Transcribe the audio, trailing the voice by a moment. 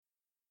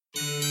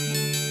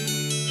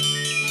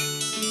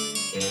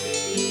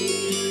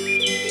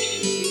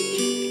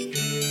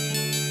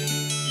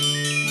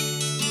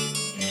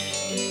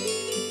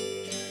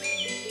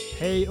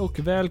Hej och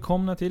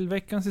välkomna till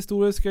veckans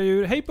historiska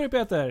djur. Hej på dig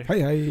Peter!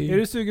 Hej hej! Är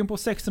du sugen på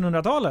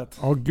 1600-talet?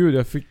 Ja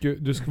gud,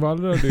 du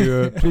skvallrade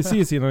ju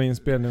precis innan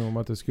inspelningen om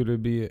att det skulle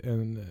bli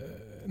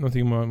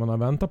någonting man har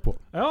väntat på.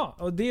 Ja,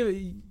 och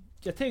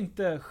jag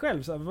tänkte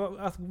själv så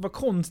här, vad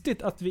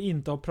konstigt att vi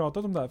inte har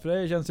pratat om det här. För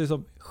det känns ju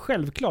som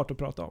självklart att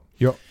prata om.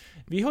 Ja.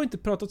 Vi har inte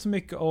pratat så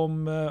mycket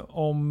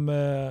om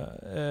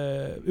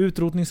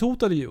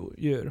utrotningshotade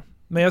djur.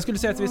 Men jag skulle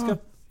säga att vi ska...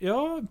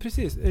 Ja,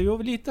 precis. Jo,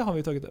 lite har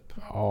vi tagit upp.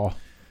 Ja,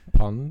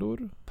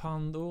 pandor.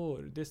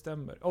 Pandor, det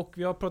stämmer. Och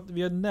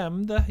vi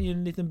nämnde i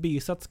en liten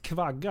bisats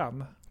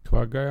kvaggan.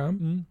 Kvagga, ja.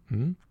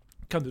 Mm.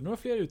 Kan du några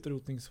fler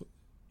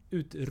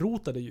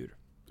utrotade djur?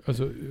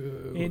 Alltså,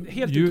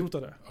 Helt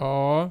utrotade?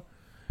 Ja.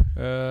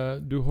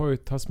 Du har ju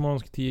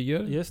tasmansk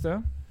tiger. Just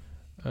det.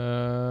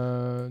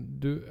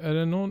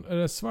 Är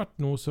det svart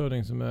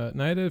noshörning som är...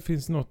 Nej, det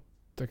finns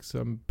något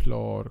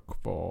exemplar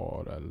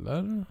kvar,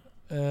 eller?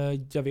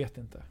 Jag vet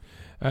inte.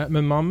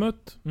 Men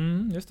mammut.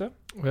 Just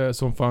det.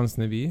 Som fanns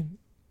när vi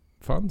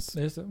fanns.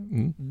 Just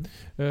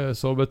det.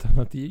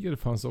 Sabeltandad tiger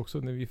fanns också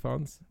när vi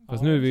fanns.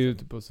 Fast nu är vi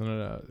ute på sådana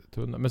där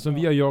tunna. Men som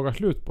vi har jagat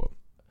slut på.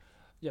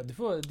 Ja,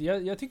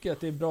 jag tycker att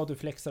det är bra att du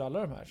flexar alla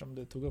de här som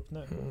du tog upp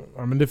nu.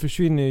 Ja, men det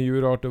försvinner ju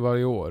djurarter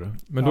varje år.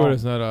 Men då är det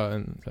sån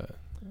här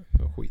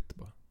skit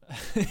bara.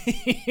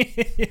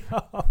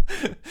 Ja.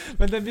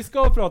 Men den vi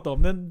ska prata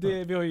om,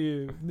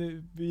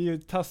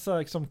 vi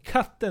tassar som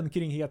katten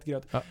kring het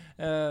gröt. Ja.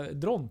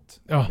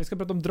 Dront. Ja. Vi ska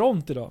prata om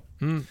dront idag.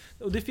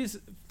 Och det finns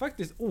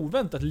faktiskt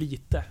oväntat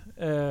lite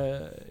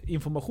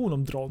information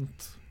om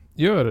dront.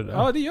 Gör det?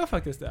 Ja, det gör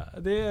faktiskt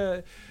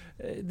det.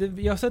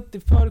 Jag har sett det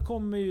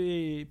förekommer ju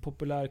i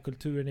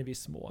populärkulturen i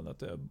viss mån att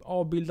det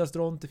avbildas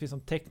dront, det finns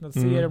en tecknad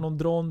serie om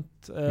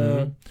dront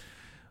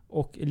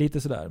och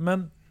lite sådär.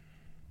 Men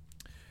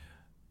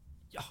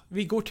ja,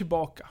 vi går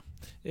tillbaka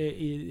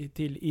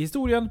till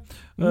historien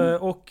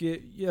och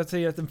jag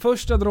säger att den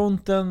första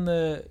dronten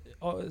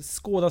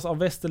skådas av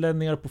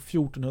västerlänningar på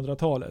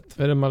 1400-talet.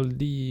 Är det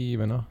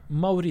Maldiverna?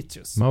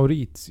 Mauritius.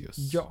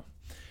 Ja.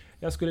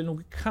 Jag skulle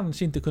nog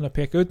kanske inte kunna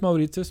peka ut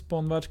Mauritius på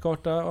en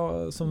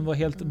världskarta som var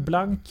helt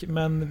blank,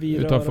 men vi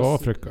utanför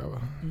Afrika,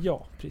 va?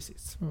 Ja,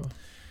 precis.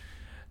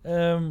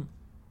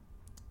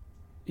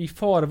 I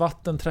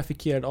farvatten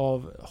trafikerad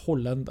av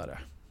holländare.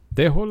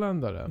 Det är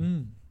holländare?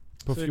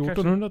 På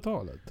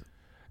 1400-talet?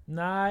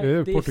 Nej,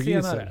 det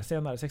är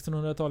senare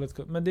 1600-talet.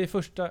 Men det är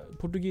första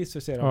portugiser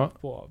ser de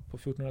på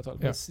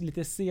 1400-talet. Men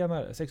lite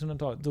senare,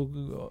 1600-talet, då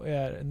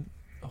är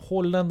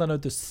holländarna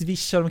ute och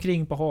svischar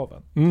omkring på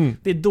haven.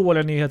 Det är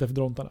dåliga nyheter för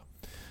drontarna.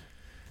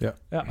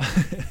 Ja.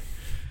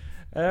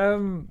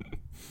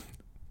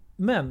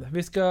 Men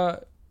vi ska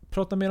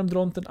prata mer om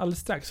dronten alldeles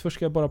strax. Först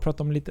ska jag bara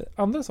prata om lite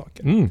andra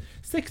saker.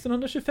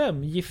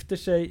 1625 gifter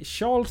sig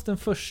Charles den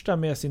första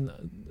med sin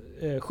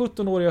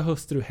 17-åriga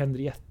hustru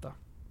Henrietta.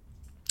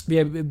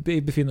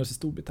 Vi befinner oss i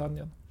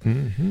Storbritannien.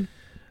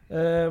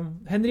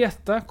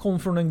 Henrietta kom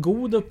från en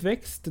god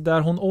uppväxt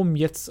där hon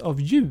omgetts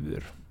av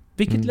djur.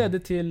 Vilket ledde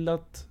till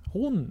att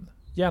hon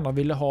gärna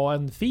ville ha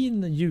en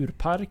fin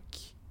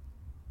djurpark.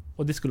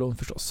 Och det skulle hon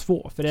förstås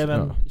få. För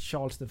även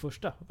Charles den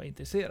första var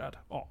intresserad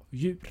av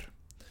djur.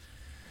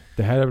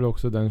 Det här är väl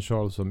också den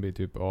Charles som blir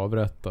typ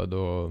avrättad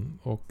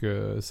och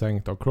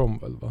sänkt av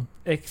Cromwell, va?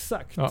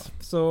 Exakt. Ja.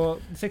 Så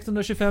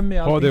 1625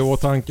 är det i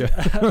åtanke.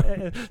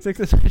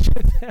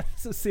 1625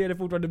 så ser det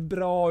fortfarande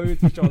bra ut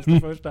för Charles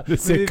den första. Det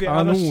ser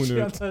kanon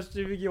ut. Han har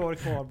 20 år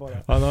kvar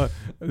bara.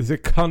 Det ser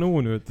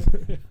kanon ut.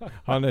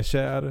 Han är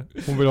kär.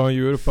 Hon vill ha en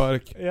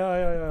djurpark.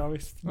 Ja,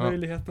 visst. Ja.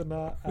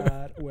 Möjligheterna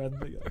är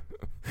oändliga.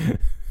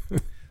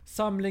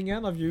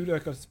 Samlingen av djur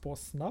ökas på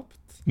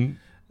snabbt.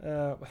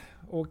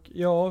 Och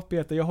ja,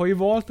 Peter, jag har ju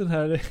valt det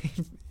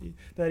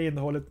här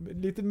innehållet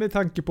lite med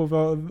tanke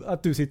på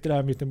att du sitter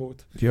här mitt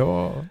emot.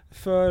 Ja.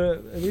 För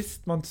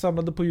visst, man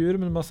samlade på djur,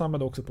 men man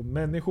samlade också på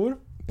människor.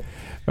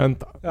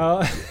 Vänta.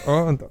 Ja.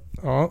 Vänta.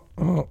 Ja.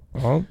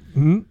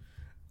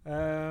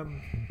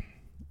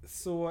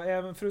 Så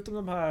även förutom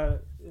de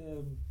här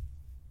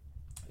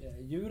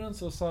djuren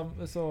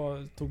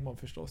så tog man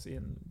förstås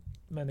in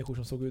människor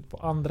som såg ut på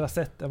andra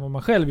sätt än vad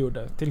man själv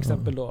gjorde. Till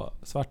exempel då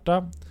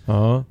svarta.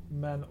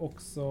 Men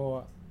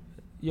också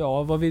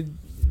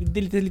det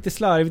är lite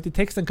slarvigt i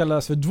texten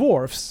kallas för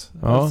dwarfs.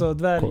 Alltså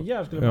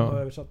dvärgar skulle man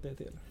översatt det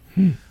till.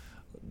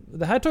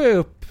 Det här tar jag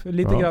upp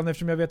lite grann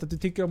eftersom jag vet att du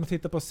tycker om att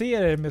titta på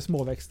serier med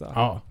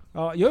småväxta.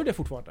 Ja, gör det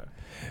fortfarande.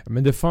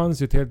 Men det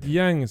fanns ju ett helt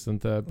gäng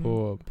sånt där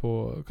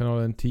på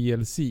kanalen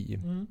TLC.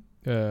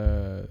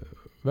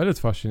 Väldigt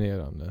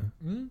fascinerande.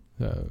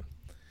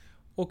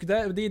 Och det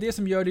är det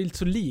som gör det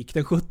så lik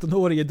den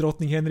 17-årige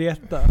drottning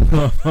Henrietta.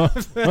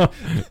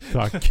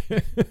 Tack.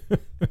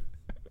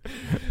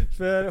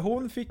 För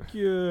hon fick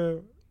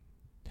ju...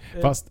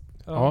 Fast...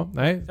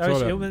 nej.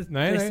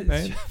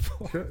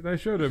 Nej,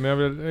 kör du. Men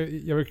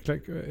jag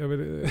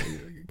vill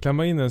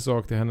klämma in en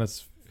sak till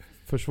hennes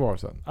försvar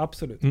sen.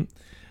 Absolut.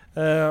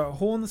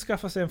 Hon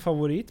skaffade sig en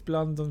favorit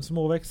bland de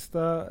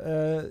småväxta.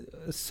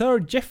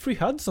 Sir Geoffrey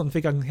Hudson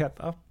fick han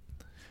heta.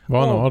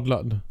 Var han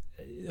adlad?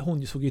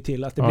 Hon såg ju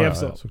till att det blev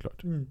så. Ja,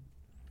 såklart.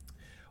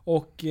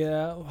 Och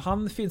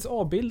han finns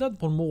avbildad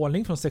på en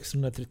målning från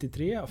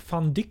 1633.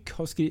 Van Dyck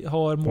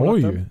har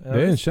målat den. Oj, det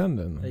är en känd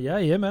en.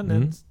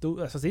 Jajamän,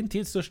 alltså sin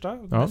tids största.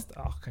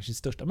 Kanske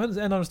största, men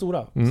en av de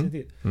stora. Sin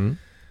tid.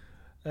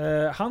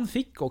 Han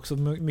fick också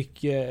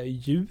mycket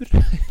djur i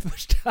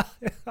första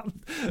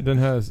hand. Den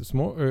här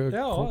små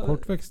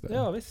kortväxta?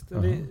 Ja, visst.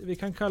 Vi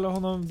kan kalla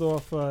honom då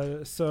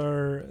för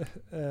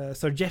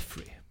Sir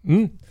Geoffrey.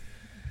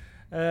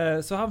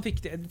 Så han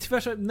fick det. Tyvärr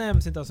så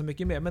nämns inte så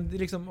mycket mer, men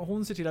liksom,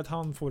 hon ser till att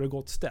han får det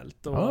gott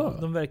ställt.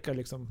 Och de verkar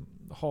liksom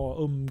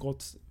ha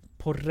umgåtts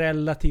på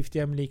relativt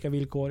jämlika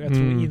villkor. Jag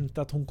tror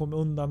inte att hon kom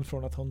undan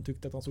från att hon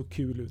tyckte att han såg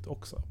kul ut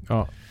också.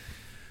 Ja.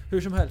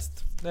 Hur som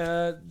helst.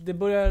 Det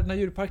börjar när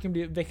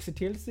djurparken växer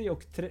till sig,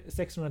 och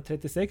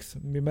 1636,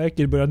 vi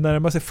märker, det börjar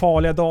närma sig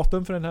farliga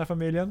datum för den här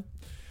familjen.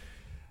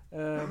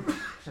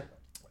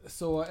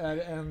 Så är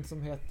det en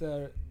som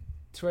heter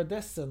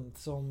Tredescent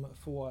som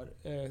får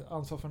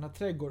ansvar för den här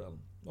trädgården.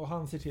 Och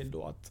han ser till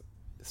då att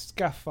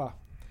skaffa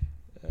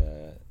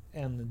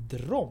en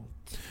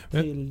dront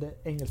till det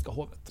engelska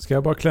hovet. Ska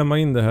jag bara klämma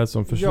in det här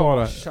som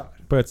försvarar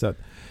på ett sätt?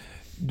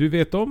 Du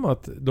vet om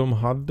att de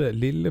hade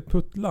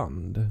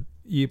Lilleputtland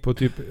på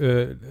typ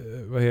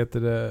vad heter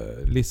det,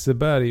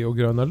 Liseberg och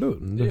Gröna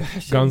Lund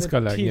ganska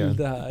länge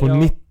på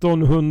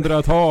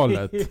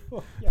 1900-talet.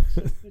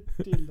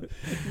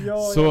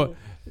 Så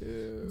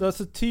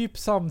alltså typ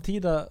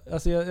samtida,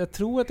 alltså jag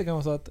tror att det kan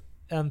vara så att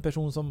en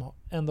person som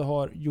ändå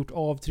har gjort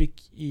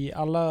avtryck i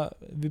alla,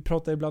 vi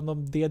pratar ibland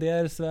om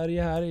DDR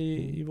Sverige här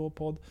i vår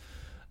podd,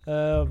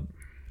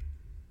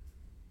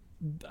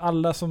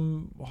 alla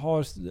som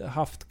har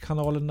haft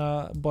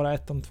kanalerna bara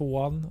 1:an,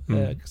 2:an,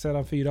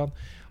 sedan 4:an,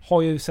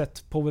 har ju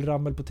sett Povel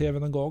Ramel på tv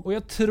någon gång. Och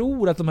jag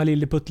tror att de här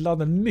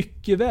Lilleputtlandet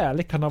mycket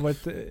väl kan ha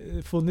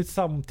funnits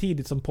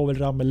samtidigt som Povel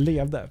Ramel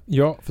levde.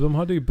 Ja, för de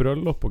hade ju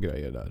bröllop och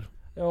grejer där.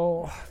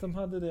 Ja, de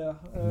hade det.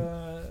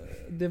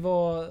 Det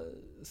var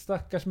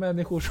stackars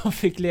människor som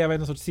fick leva i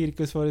någon sorts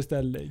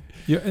cirkusföreställning.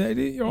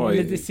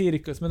 Lite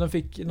cirkus, men de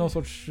fick någon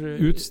sorts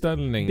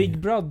utställning. Big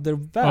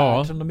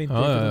Brother-värld som de inte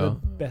hade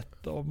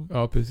bett om.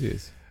 Ja,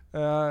 precis.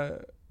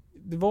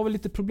 Det var väl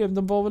lite problem.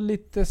 De var väl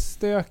lite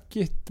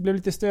stökigt. Det blev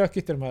lite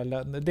stökigt i de här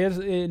länderna. Dels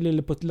i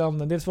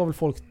Lilleputtlandet, dels var väl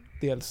folk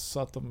så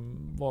att de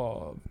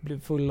blev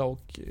fulla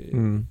och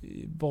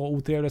var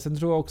otrevliga. Sen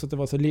tror jag också att det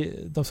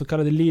var de så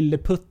kallade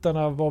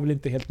lilleputtarna var väl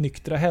inte helt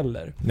nyktra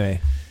heller.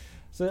 Nej.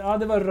 Så ja,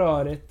 det var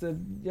rörigt.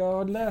 Jag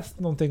har läst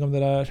någonting om det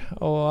där,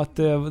 och att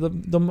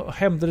de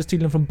hämtades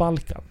tydligen från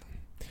Balkan.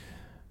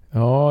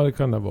 Ja, det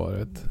kan det ha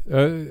varit.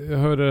 Jag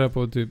hörde det här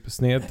på typ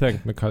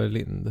Snedtänkt med Kalle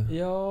Lind.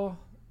 Ja,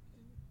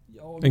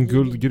 en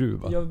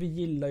guldgruva. Ja, vi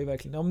gillar ju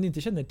verkligen. Om ni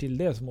inte känner till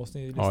det så måste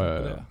ni lyssna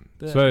på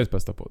det. Sveriges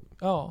bästa podd.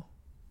 Ja.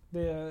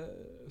 Det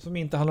som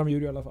inte handlar om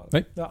djur i alla fall.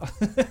 Nej. Ja.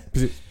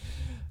 Precis.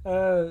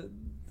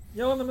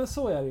 Men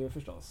så är det ju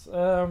förstås.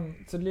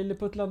 Så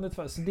Lilleputtlandet,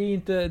 så det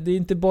är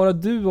inte bara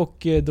du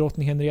och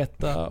drottning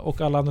Henrietta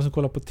och alla andra som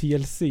kollar på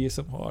TLC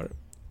som har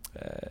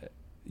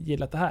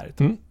gillat det här.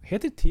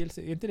 Heter det TLC?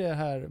 Är inte det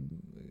här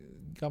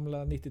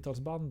gamla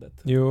 90-talsbandet?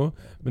 Jo,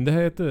 men det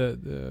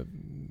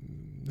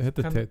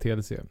heter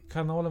TLC.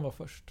 Kanalen var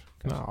först.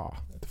 Ja,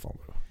 det fan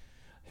bra.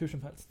 Hur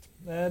som helst.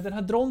 Den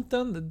här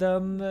dronten,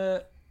 den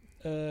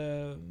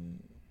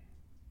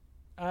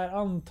är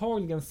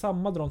antagligen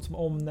samma dront som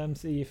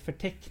omnämns i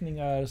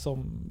förteckningar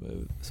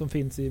som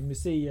finns i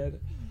museer.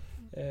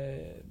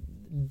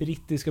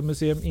 Brittiska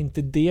museum,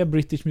 inte det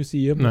British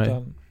Museum,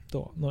 utan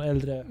då någon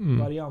äldre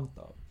variant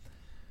av.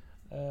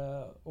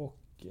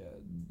 Och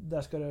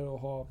där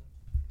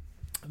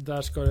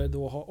ska det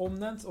då ha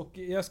omnämnts, och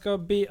jag ska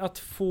be att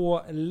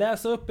få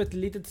läsa upp ett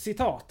litet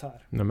citat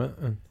här.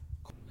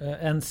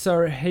 En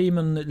Sir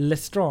Hamon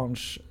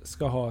Lestrange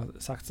ska ha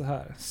sagt så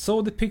här: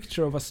 "So the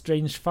picture of a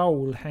strange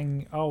fowl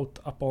hang out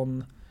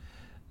upon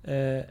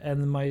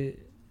and my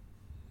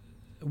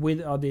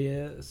with det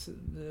är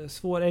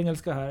svår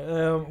engelska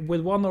här,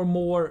 with one or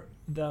more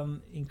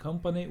than in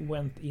company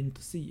went in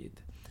to see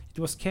it. It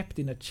was kept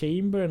in a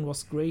chamber and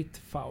was great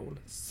fowl,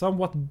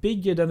 somewhat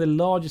bigger than the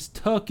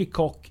largest turkey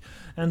cock,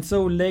 and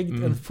so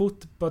legged and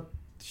foot, but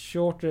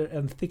shorter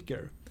and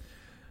thicker,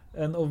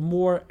 and of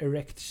more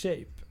erect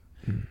shape.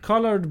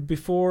 Colored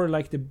before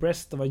like the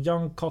breast of a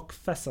young cock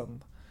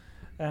pheasant,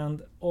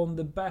 and on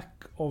the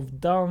back of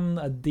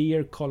done a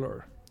deer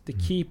color. The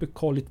keeper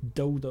call it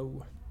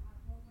dodo."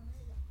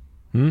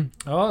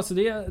 Ja, så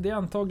det är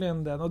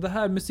antagligen den. Och det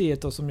här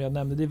museet då, som jag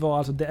nämnde, det var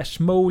alltså The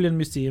Ashmolean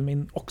Museum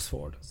in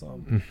Oxford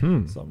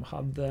som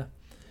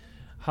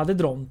hade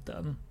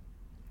dronten.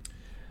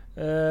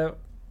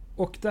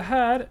 Och det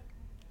här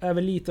är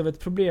väl lite av ett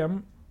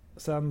problem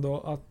sen då,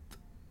 att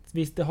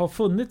visst, det har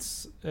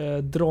funnits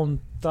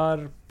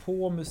drontar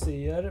på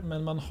museer,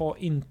 men man har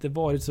inte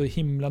varit så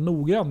himla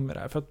noggrann med det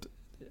här. För att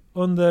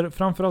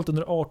framförallt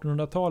under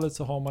 1800-talet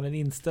så har man en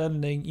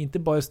inställning, inte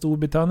bara i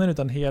Storbritannien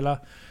utan hela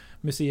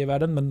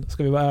museivärlden, men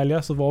ska vi vara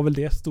ärliga så var väl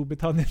det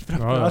Storbritannien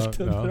framförallt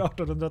under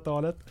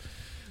 1800-talet.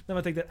 När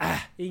man tänkte,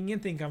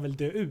 ingenting kan väl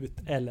dö ut,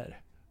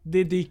 eller?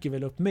 Det dyker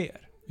väl upp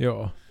mer.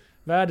 Ja.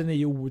 Världen är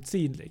ju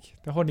outsinlig.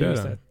 Det har ni ju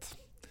sett.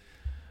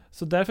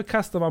 Så därför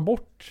kastar man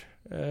bort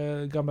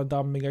gamla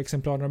dammiga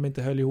exemplar när de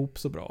inte höll ihop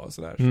så bra och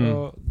sådär.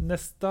 Så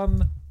nästan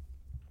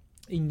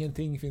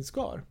ingenting finns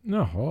kvar.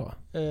 Jaha.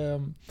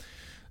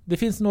 Det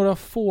finns några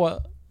få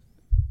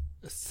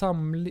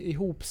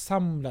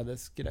ihopsamlade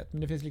skelett,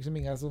 men det finns liksom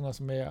inga sådana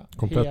som är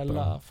kompletta,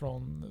 hela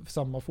från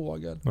samma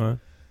fågel. Nej.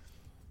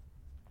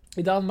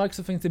 I Danmark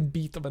så finns det en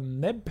bit av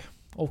en näbb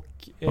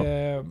och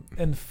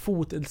en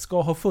fot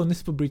ska ha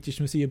funnits på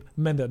British Museum,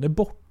 men den är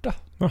borta.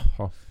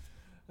 Jaha.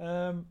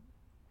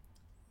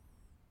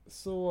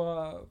 Så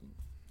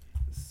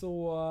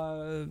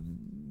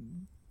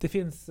det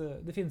finns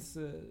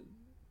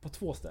på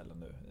 2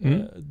 ställen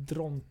nu.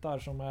 Drontar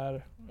som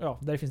är,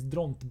 där det finns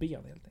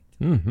drontben helt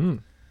enkelt.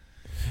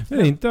 Men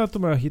det är inte att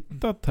de har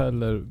hittat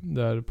heller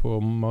där på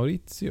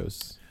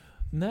Mauritius.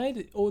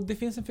 Nej, och det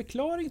finns en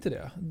förklaring till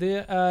det.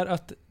 Det är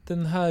att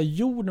den här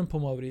jorden på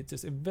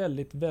Mauritius är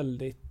väldigt,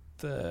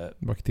 väldigt...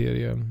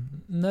 bakterier.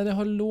 Nej, det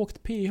har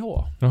lågt pH.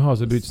 Jaha,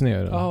 så det bryts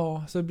ner?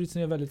 Ja, så det bryts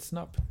ner väldigt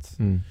snabbt.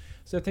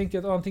 Så jag tänker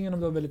att antingen om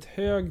du har väldigt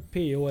hög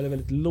pH eller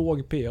väldigt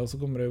låg pH så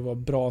kommer det vara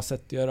bra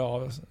sätt att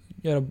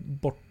göra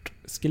bort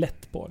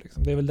skelett på.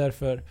 Liksom. Det är väl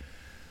därför...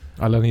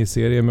 Alla ni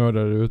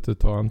seriemördare ute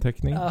tar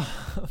anteckning. Ja,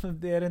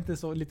 det är inte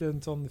så lite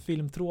en sån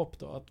filmtrop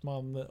då att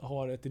man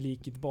har ett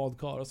lik i ett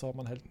badkar och så har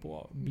man hällt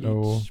på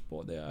bleach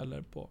på det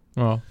eller på.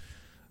 Ja.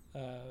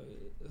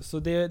 Så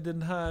det är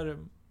den här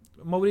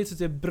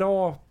Mauritius är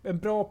en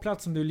bra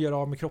plats som du vill göra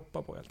av med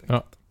kroppar på helt enkelt.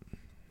 Ja.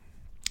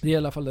 Det är i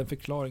alla fall den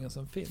förklaringen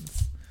som finns.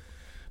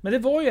 Men det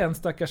var ju en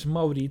stackars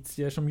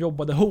mauritier som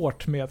jobbade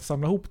hårt med att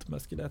samla ihop de här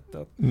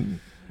skelettet.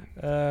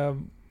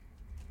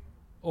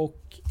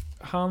 Och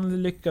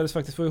han lyckades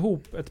faktiskt få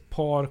ihop ett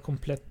par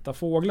kompletta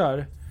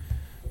fåglar.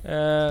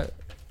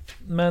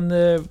 Men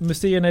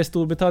museerna i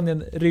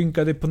Storbritannien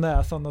rynkade på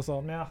näsan och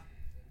sa, nej,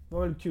 det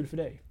var väl kul för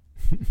dig.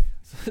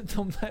 Så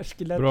de här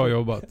skeletten, bra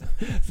jobbat.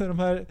 Så de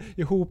här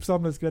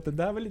ihopsamlade skeletten,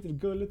 det här var lite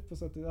gulligt på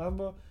sättet.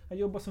 Han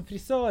jobbar som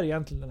frisör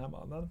egentligen, den här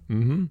mannen.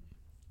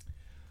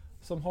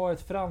 Som har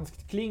ett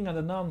franskt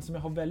klingande namn som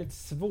jag har väldigt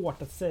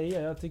svårt att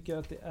säga. Jag tycker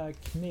att det är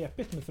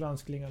knepigt med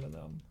fransk klingande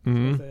namn. Ska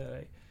jag säga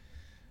dig.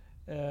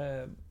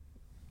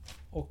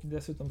 Och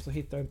dessutom så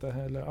hittar jag inte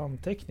heller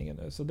anteckningen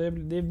nu. Så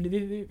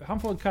han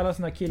får kalla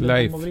såna här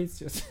killar på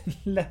Mauritius.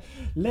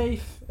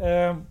 Leif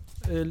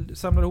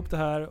samlar ihop det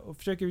här och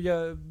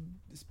försöker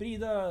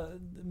sprida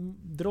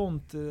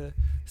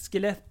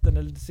drontskeletten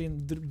eller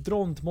sin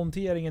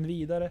drontmonteringen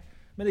vidare.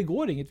 Men det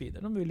går inget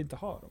vidare. De vill inte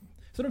ha dem.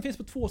 Så de finns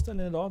på 2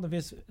 ställen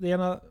idag. Det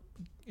ena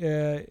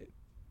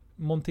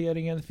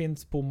monteringen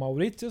finns på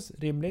Mauritius,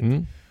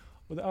 rimligt.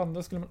 Och det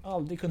andra skulle man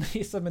aldrig kunna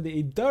gissa, men det är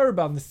i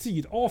Durban,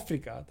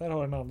 Sydafrika. Där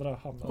har den andra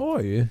hamnat.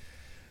 Oj!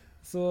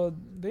 Så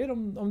det är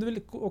om du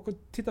vill åka och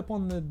titta på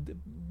en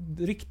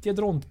riktiga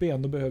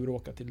drontben, då behöver du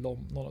åka till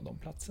någon av de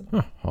platserna.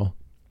 Jaha.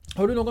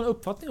 Har du någon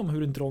uppfattning om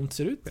hur en dront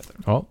ser ut, Peter?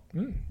 Ja.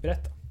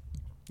 Berätta.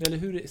 Eller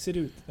hur det ser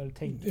ut när du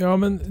tänker. Ja,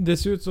 men det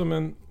ser ut som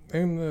en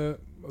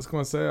vad ska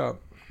man säga,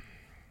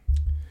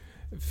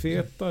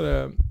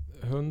 fetare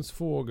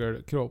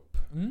hönsfågelkropp.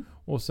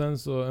 Och sen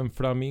så en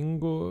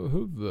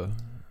flamingohuvud.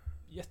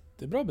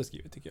 Jättebra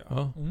beskrivet tycker jag.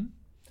 Ja.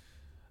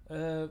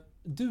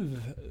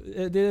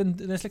 Det är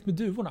en släkt med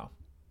duvorna.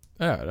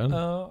 Är den?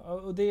 Ja,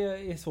 och det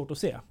är svårt att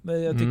se.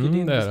 Men jag tycker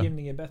din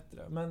beskrivning är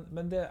bättre.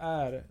 Men det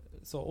är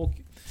så. Och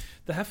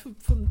det här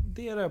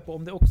funderar jag på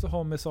om det också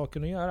har med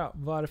saken att göra.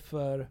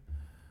 Varför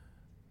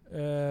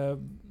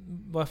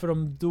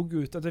de dog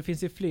ut. Att det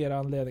finns ju flera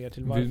anledningar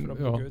till varför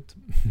de dog ut.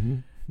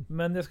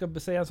 Men jag ska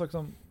säga en sak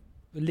som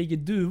ligger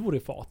duvor i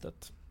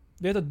fatet.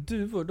 Du vet att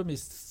duvor, de är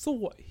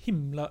så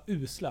himla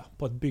usla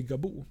på att bygga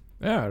bo.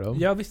 Är de?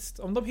 Ja visst,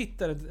 om de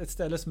hittar ett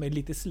ställe som är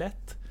lite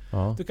slätt,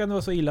 då kan det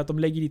vara så illa att de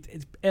lägger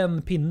dit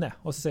en pinne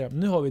och så säger de,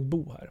 nu har vi ett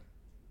bo här.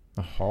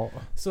 Jaha.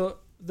 Så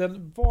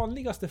den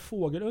vanligaste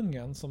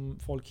fågelungen som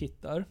folk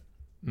hittar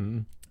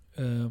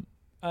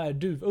är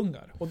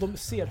duvungar. Och de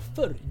ser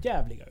för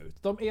jävliga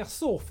ut. De är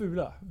så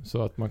fula.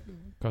 Så att man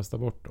kastar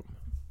bort dem?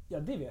 Ja,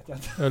 det vet jag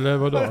inte. Eller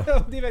vadå?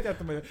 Det vet jag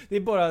inte. Det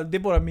är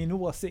bara min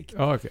åsikt.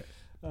 Ja, okej.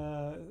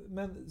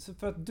 Men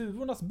för att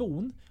duvornas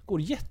bon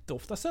går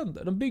jätteofta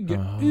sönder. De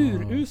bygger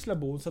urusla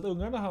bon så att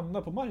ungarna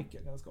hamnar på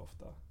marken ganska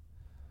ofta.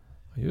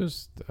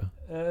 Just det.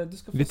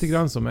 Lite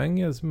grann som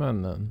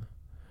engelsmännen.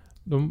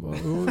 De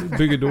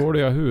bygger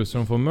dåliga hus så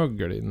de får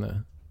mögel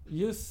inne.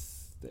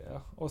 Just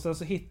det. Och sen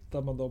så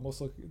hittar man dem och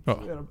så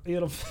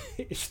är de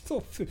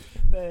så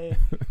nej.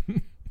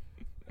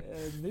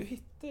 Nu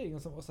hittar jag ingen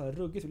som var så här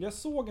ruggigt. Jag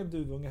såg en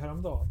duvunge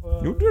häromdagen.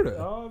 Gjorde du?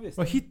 Ja, visst.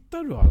 Var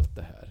hittar du allt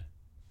det här?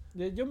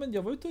 Ja, men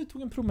jag var ute och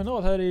tog en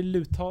promenad här i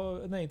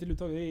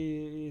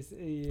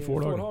i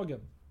Fårhagen.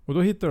 Och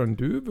då hittade du en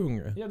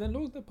duvunge? Ja, den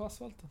låg där på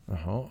asfalten.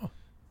 Jaha.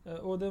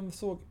 Och den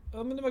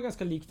men det var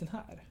ganska lik den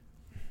här.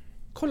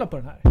 Kolla på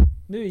den här.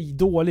 Nu är det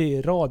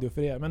dålig radio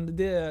för er, men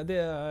det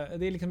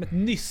är liksom ett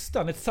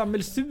nystan, ett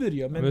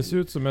sammelsurium. Men det ser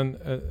ut som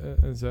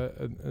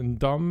en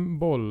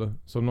dammboll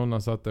som någon har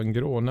satt en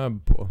grå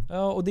näbb på.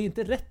 Ja, och det är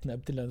inte rätt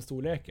näbb till den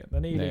storleken.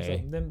 Den är ju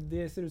liksom,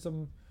 det ser ut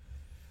som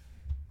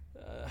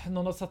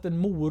någon har satt en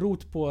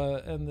morot på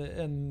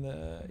en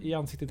i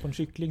ansiktet på en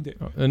kyckling typ.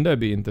 Ja, den där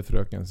blir inte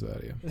fröken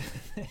Sverige.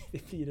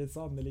 Det blir det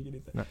sannolikt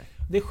inte. Nej.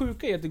 Det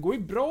sjuka är att det går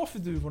ju bra för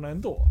duvorna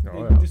ändå.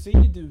 Ja. Du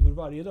ser ju duvor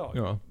varje dag.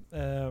 Ja.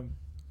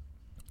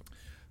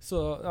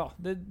 Så ja,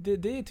 det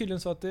är tydligen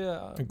så att det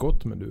är...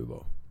 Gott med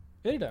duvor.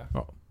 Är det det?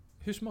 Ja.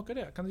 Hur smakar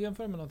det? Kan du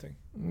jämföra med någonting?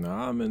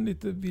 Nej, men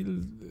lite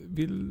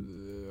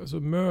alltså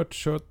mört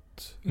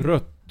kött,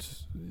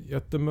 rött,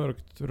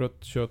 jättemörkt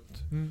rött kött.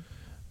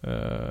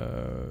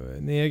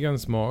 En egen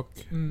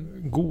smak.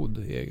 God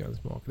egen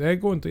smak. Det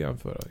går inte att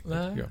jämföra.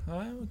 Nej,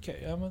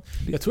 okej. Ja, men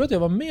jag tror att jag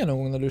var med någon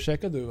gång när du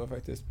käkade duva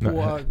faktiskt. På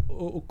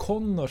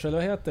O'Connors, eller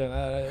vad heter den?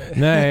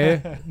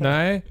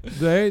 Nej.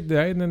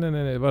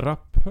 Det var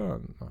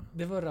rapphörna.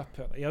 Det var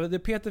rapphörna. Ja, det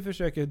Peter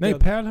försöker... Nej,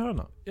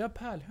 pärlhörna. Ja,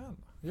 pärlhörna.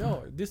 Ja,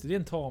 det är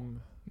en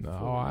tam...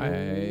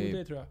 Nej.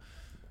 Det tror jag.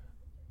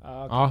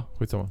 Ja,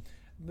 skitsamma.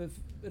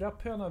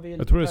 Rapphörna vill...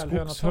 Jag tror det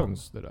är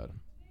skogshöns det där.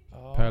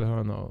 Ja.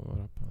 Pärlhörna och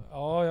rapphörna.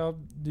 Ja.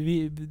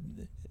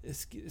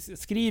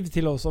 Skriv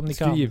till oss om ni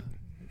kan.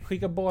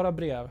 Skicka bara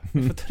brev.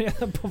 För att ta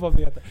reda på vad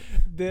vi heter.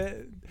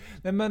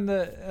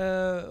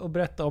 Och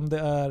berätta om det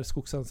är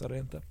skogshöns eller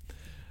inte.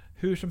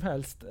 Hur som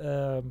helst.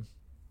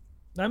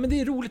 Nej, men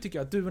det är roligt tycker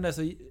jag att duvorna är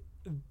så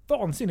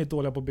vansinnigt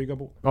dåliga på att bygga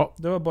bo. Ja.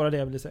 Det var bara det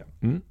jag ville säga.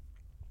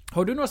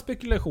 Har du några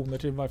spekulationer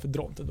till varför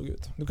dronten dog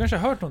ut? Du kanske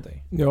har hört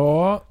någonting?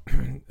 Ja,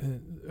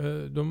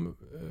 de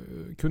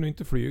kunde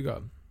inte flyga.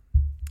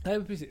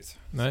 Nej, precis.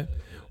 Nej.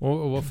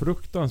 Och var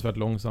fruktansvärt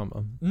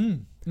långsamma.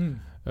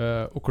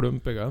 Och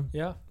klumpiga.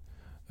 Ja.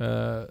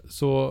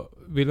 Så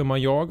ville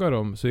man jaga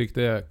dem så gick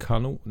det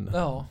kanon.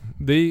 Ja.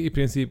 Det är i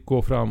princip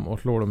gå fram och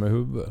slå dem i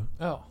huvudet.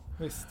 Ja,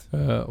 visst.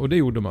 Och det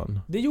gjorde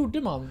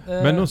man.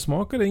 Men de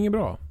smakade inget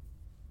bra.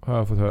 Har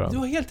jag fått höra. Du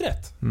har helt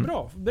rätt.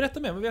 Bra. Berätta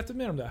mer. Vad vet du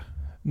mer om det?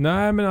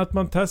 Nej, men att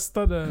man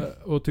testade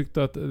och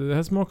tyckte att det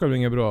här smakar väl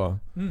inget bra.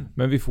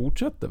 Men vi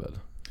fortsätter väl.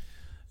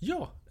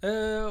 Ja.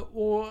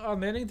 Och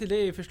anledningen till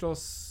det är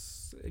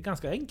förstås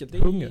ganska enkelt. Det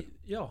är hunger.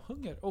 Ja,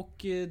 hunger.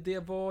 Och det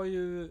var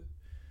ju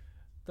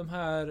de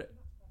här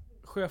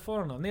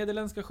sjöfararna,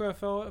 nederländska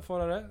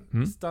sjöfarare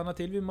stannar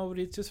till vid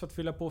Mauritius för att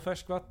fylla på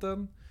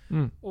färskvatten.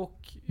 Och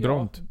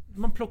dront.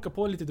 Man plockar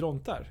på lite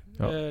dront där.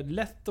 Ja.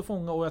 Lätt att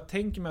fånga, och jag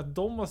tänker mig att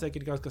de var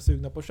säkert ganska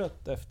sugna på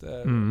kött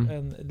efter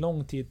en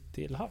lång tid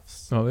till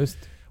havs. Ja, visst.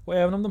 Och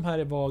även om de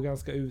här var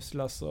ganska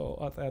usla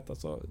så att äta,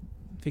 så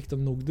fick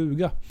de nog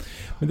duga.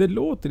 Men det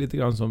låter lite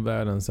grann som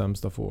världens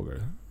sämsta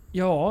fågel.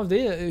 Ja,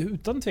 det är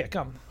utan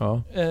tvekan.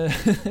 Ja.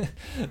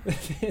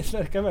 Det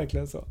verkar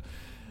verkligen så.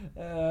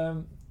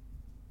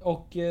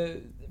 Och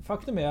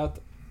faktum är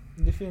att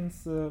det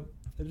finns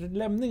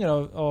lämningar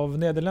av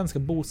nederländska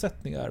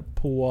bosättningar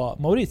på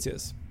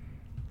Mauritius.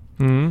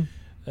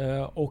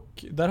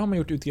 Och där har man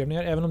gjort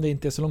utgrävningar, även om det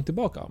inte är så långt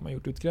tillbaka har man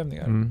gjort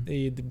utgrävningar. Det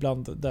är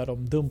ibland där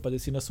de dumpade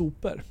sina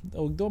sopor.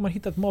 Och då har man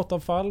hittat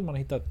matavfall, man har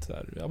hittat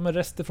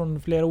rester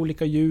från flera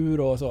olika djur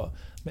och så.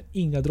 Men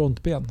inga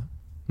drontben.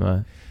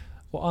 Nej.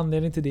 Och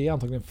anledningen till det är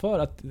antagligen för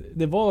att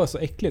det var så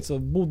äckligt, så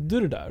bodde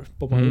du där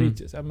på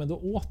Mauritius, men då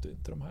åt du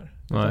inte de här.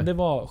 Utan det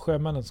var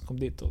sjömännen som kom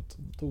dit och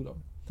tog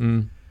dem.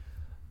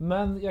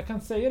 Men jag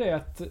kan säga det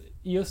att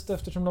just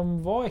eftersom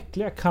de var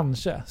äckliga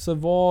kanske,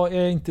 så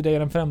är inte det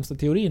den främsta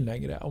teorin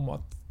längre om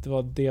att det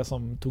var det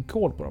som tog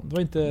koll på dem. Det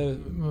var inte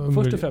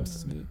först och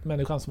främst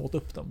människan som åt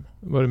upp dem.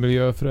 Var det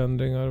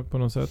miljöförändringar på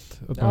något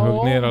sätt? Att man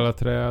högg ner alla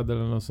träd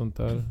eller något sånt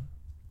där?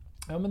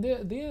 Ja, men det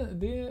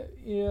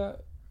är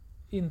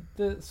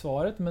inte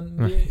svaret, men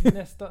det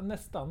är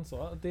nästan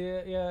så.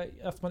 Det är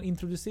att man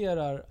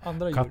introducerar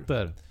andra djur.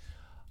 Katter?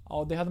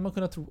 Ja, det hade man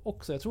kunnat tro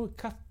också. Jag tror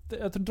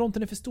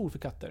dronten är för stor för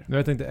katter.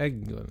 Jag tänkte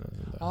ägg.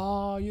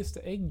 Ja, just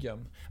det.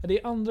 Äggen. Det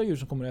är andra djur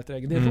som kommer att äta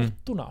ägg. Det är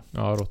råttorna.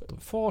 Ja,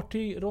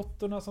 råttor.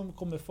 Råttorna som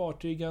kom med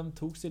fartygen,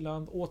 togs i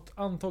land, åt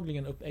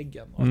antagligen upp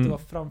äggen. Och att det var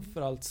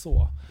framförallt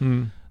så.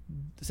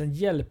 Sen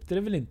hjälpte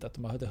det väl inte att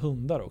de hade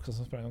hundar också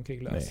som sprang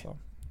omkring lösa.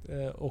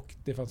 Och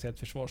det fanns helt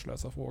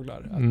försvarslösa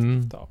fåglar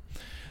att ta.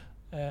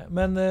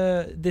 Men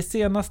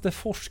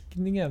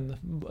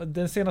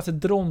den senaste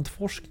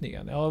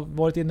drontforskningen, jag har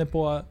varit inne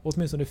på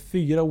åtminstone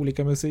 4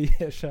 olika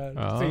museer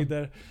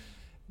sidor.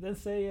 Den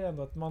säger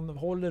ändå att man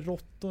håller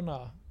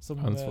råttorna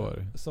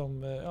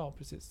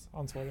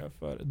ansvariga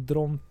för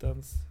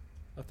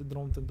att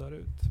dronten dör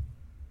ut.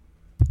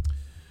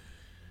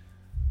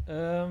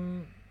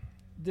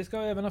 Det ska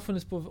även ha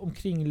funnits på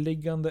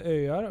omkringliggande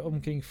öar.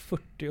 Omkring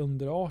 40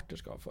 underarter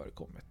ska ha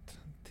förekommit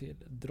till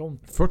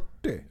dronten.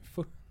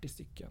 40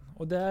 stycken.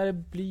 Och där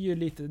blir ju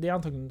lite, det är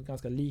antagligen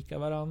ganska lika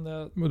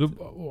varandra.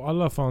 Och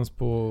alla fanns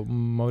på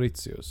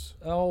Mauritius?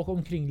 Ja, och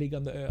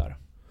omkringliggande öar.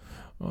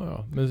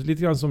 Ja. Men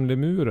lite grann som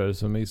lemurer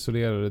som är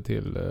isolerade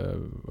till,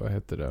 vad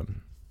heter det?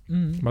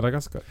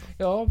 Madagaskar.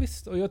 Ja,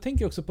 visst. Och jag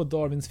tänker också på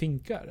Darwins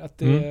finkar.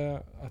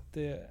 Att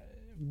det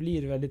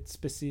blir väldigt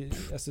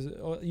speciellt. Alltså,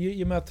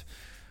 i och med att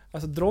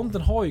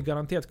dronten har ju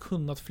garanterat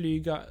kunnat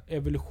flyga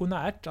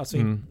evolutionärt, alltså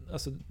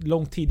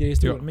långt tidigare i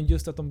historien, men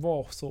just att de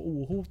var så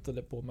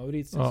ohotade på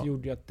Mauritius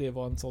gjorde ju att det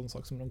var en sån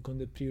sak som de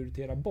kunde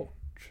prioritera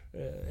bort.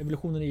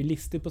 Evolutionen är ju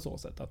listig på så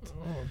sätt att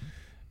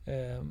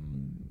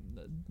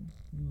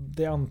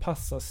det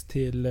anpassas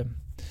till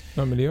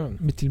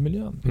miljön. Till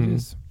miljön,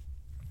 precis.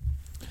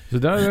 Så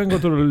där har den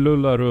gått och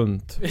lullat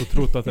runt och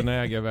trott att den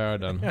äger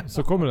världen.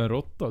 Så kommer den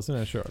råtta, sen är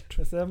det kört.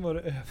 Sen var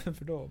det över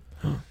för dem.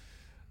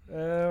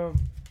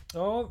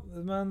 Ja,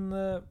 men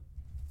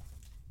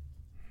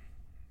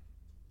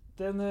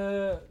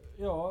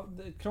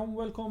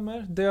Cromwell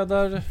kommer,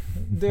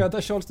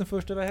 dödar Charles den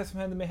första. Vad som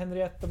händer med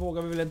Henrietta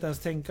vågar vi väl inte ens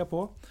tänka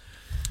på.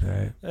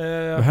 Nej.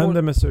 Vad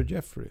händer med Sir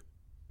Geoffrey?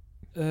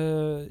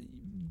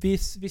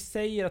 Vi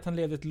säger att han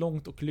levde ett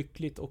långt och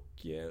lyckligt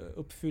och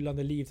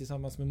uppfyllande liv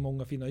tillsammans med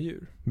många fina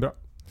djur. Bra.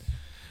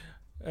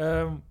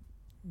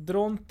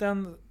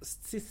 Dronten,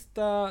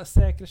 sista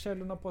säkra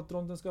källorna på att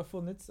dronten ska ha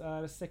funnits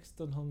är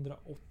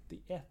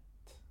 1681.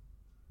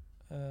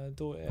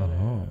 Då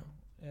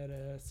är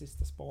det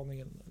sista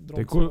spaningen.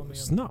 Det går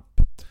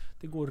snabbt.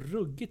 Det går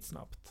ruggigt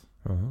snabbt.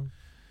 Uh-huh.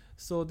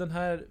 Så den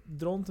här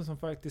dronten som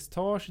faktiskt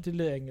tar sig till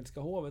det engelska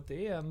hovet,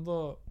 det är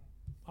ändå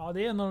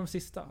det är en av de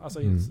sista. Alltså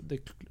det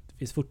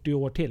finns 40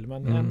 år till,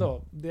 men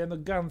ändå. Det är ändå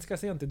ganska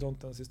sent i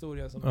drontens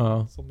historia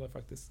som det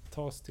faktiskt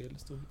tas till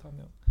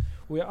Storbritannien.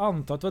 Och jag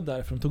antar att det var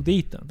därför de tog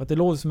dit den. För att det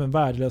låter som en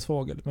värdelös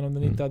fågel. Men om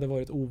den inte hade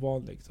varit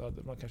ovanlig så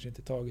hade man kanske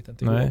inte tagit den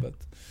till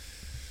hovet.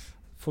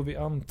 Får vi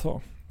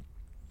anta.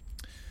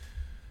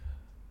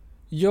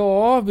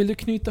 Ja, vill du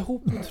knyta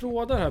ihop med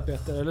trådar här,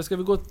 Peter? Eller ska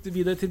vi gå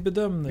vidare till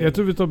bedömning? Jag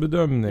tror vi tar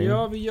bedömning.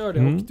 Ja, vi gör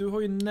det. Och du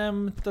har ju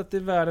nämnt att det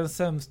är världens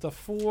sämsta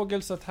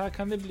fågel, så att här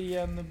kan det bli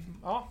en...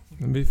 Ja.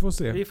 Vi får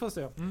se. Vi får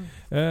se.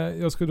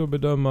 Jag ska då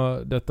bedöma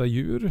detta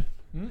djur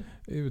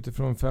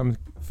utifrån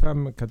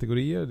fem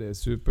kategorier. Det är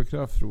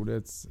superkraft,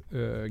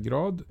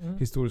 rolighetsgrad,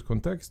 historisk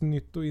kontext,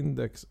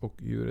 nyttoindex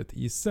och djuret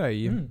i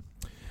sig.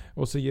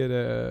 Och så ger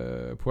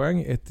det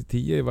poäng 1-10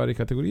 i varje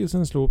kategori, och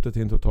sen slå upp det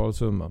till en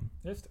totalsumma.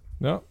 Just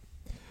det. Ja.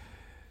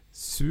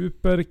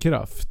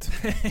 Superkraft.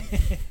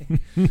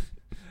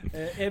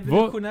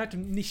 Evolutionärt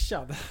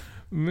nischad.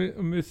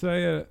 Om vi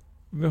säger,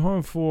 vi har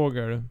en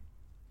fågel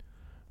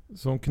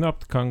som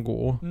knappt kan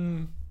gå,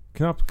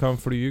 knappt kan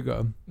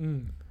flyga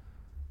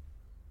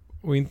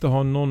och inte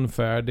har någon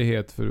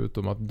färdighet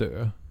förutom att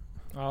dö.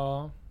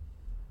 Ja.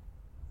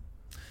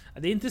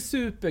 Det är inte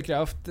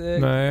superkraft.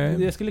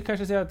 Nej. Jag skulle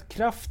kanske säga att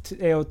kraft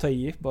är att ta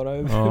i bara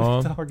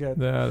överhuvudtaget.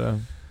 Det är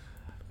det.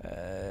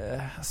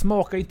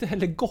 Smakar inte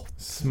heller gott.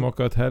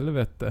 Smakar ett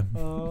helvete.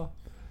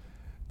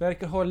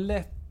 Verkar ha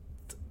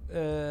lätt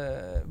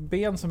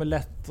ben som är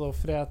lätt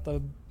att fräta.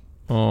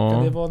 Ja.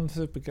 Kan det vara en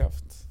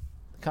superkraft?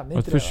 Kan inte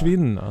att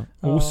försvinna.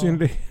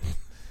 Osynlig.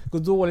 Går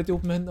dåligt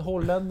ihop med en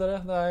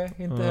holländare? Nej,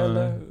 inte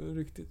heller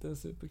riktigt en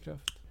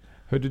superkraft.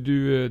 Hörde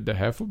du, det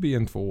här får bli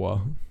en 2.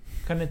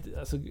 Kan inte,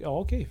 alltså,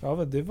 okej.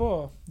 Ja,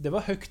 det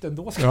var högt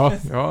ändå. Ja.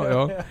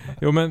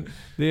 Jo, men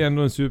det är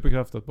ändå en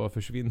superkraft att bara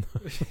försvinna.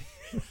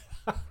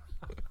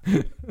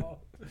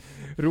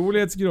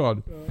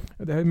 Rolighetsgrad.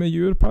 Det här med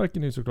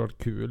djurparken är ju såklart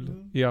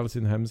kul i all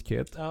sin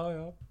hemskhet.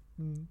 Ja.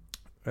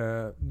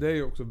 Det är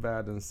ju också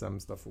världens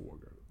sämsta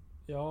fågel.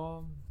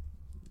 Ja,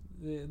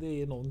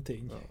 det är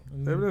någonting.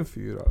 Det är väl en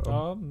 4 då.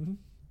 Ja.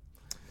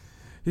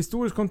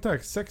 Historisk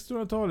kontext.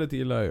 1600-talet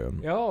gillar jag ju.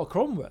 Ja,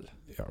 Cromwell.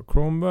 Ja,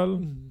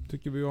 Cromwell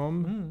tycker vi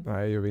om.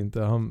 Nej, gör vi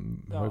inte.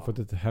 Han har ju fått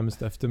ett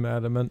hemskt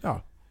eftermäle, men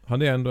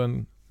han är ändå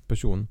en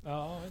person.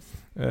 Ja,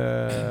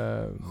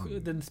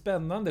 den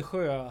spännande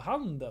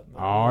sjöhandeln.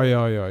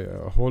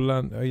 Ja.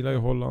 Holland. Jag gillar ju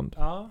Holland.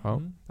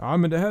 Ja. Ja,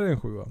 men det här är en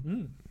 7.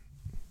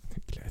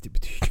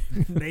 Glädjebetyg.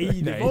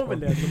 Nej, det var väl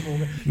det.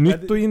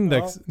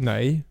 Nyttoindex.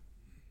 Nej.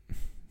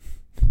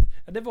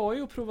 Ja, det var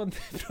ju att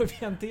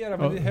proviantera,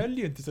 men det höll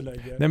ju inte så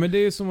länge. Nej, men det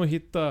är som att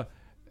hitta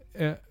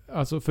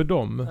alltså för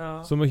dem,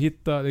 som att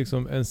hitta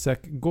liksom en säck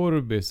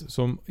Gorbis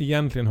som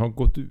egentligen har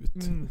gått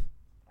ut.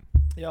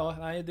 Ja,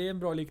 nej, det är en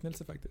bra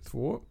liknelse faktiskt.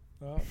 2.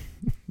 Ja.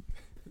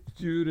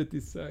 Djuret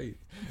i sig.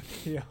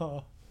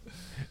 Ja.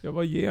 Ja,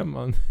 vad ger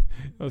man?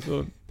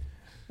 Alltså,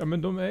 ja,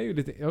 men de är ju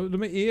lite,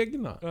 de är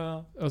egna.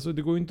 Ja. Alltså,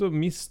 det går ju inte att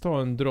missta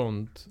en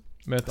dront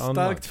med ett annat.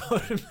 Starkt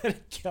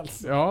varumärke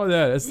alltså. Ja, det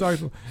är det.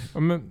 Starkt. Ja,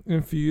 men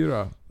en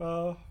 4.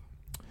 Ja.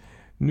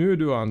 Nu är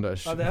du,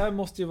 Anders. Ja, det här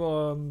måste ju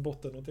vara en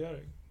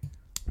bottennotering.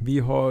 Vi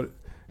har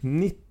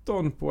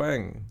 19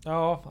 poäng.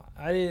 Ja,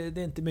 nej,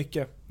 det är inte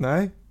mycket.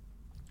 Nej.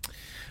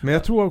 Men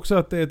jag tror också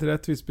att det är ett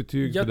rättvist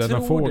betyg för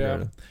denna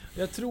fågel.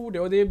 Jag tror det.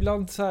 Och det är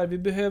ibland så här,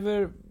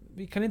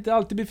 vi kan inte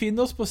alltid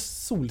befinna oss på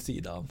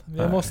solsidan.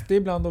 Vi måste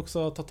ibland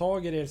också ta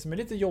tag i det som är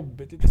lite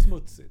jobbigt, lite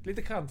smutsigt,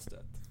 lite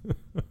kantstött.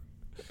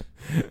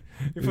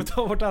 Vi får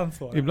ta vårt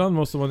ansvar. Ibland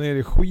måste man ner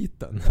i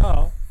skiten.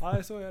 Ja,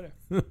 så är det.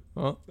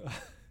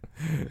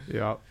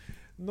 Ja.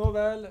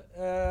 Nåväl,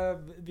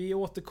 vi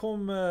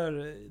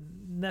återkommer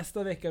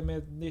nästa vecka med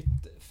ett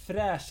nytt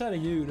fräschare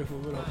djur.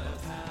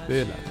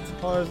 Det är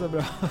lätt. Ha det så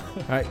bra.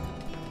 Hej.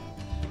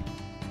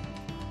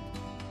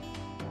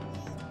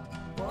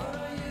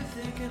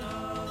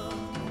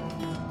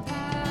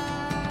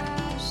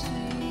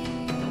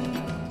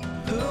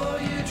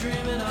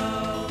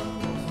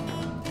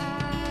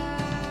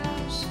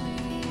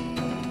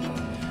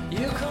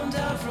 You come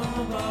down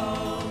from above.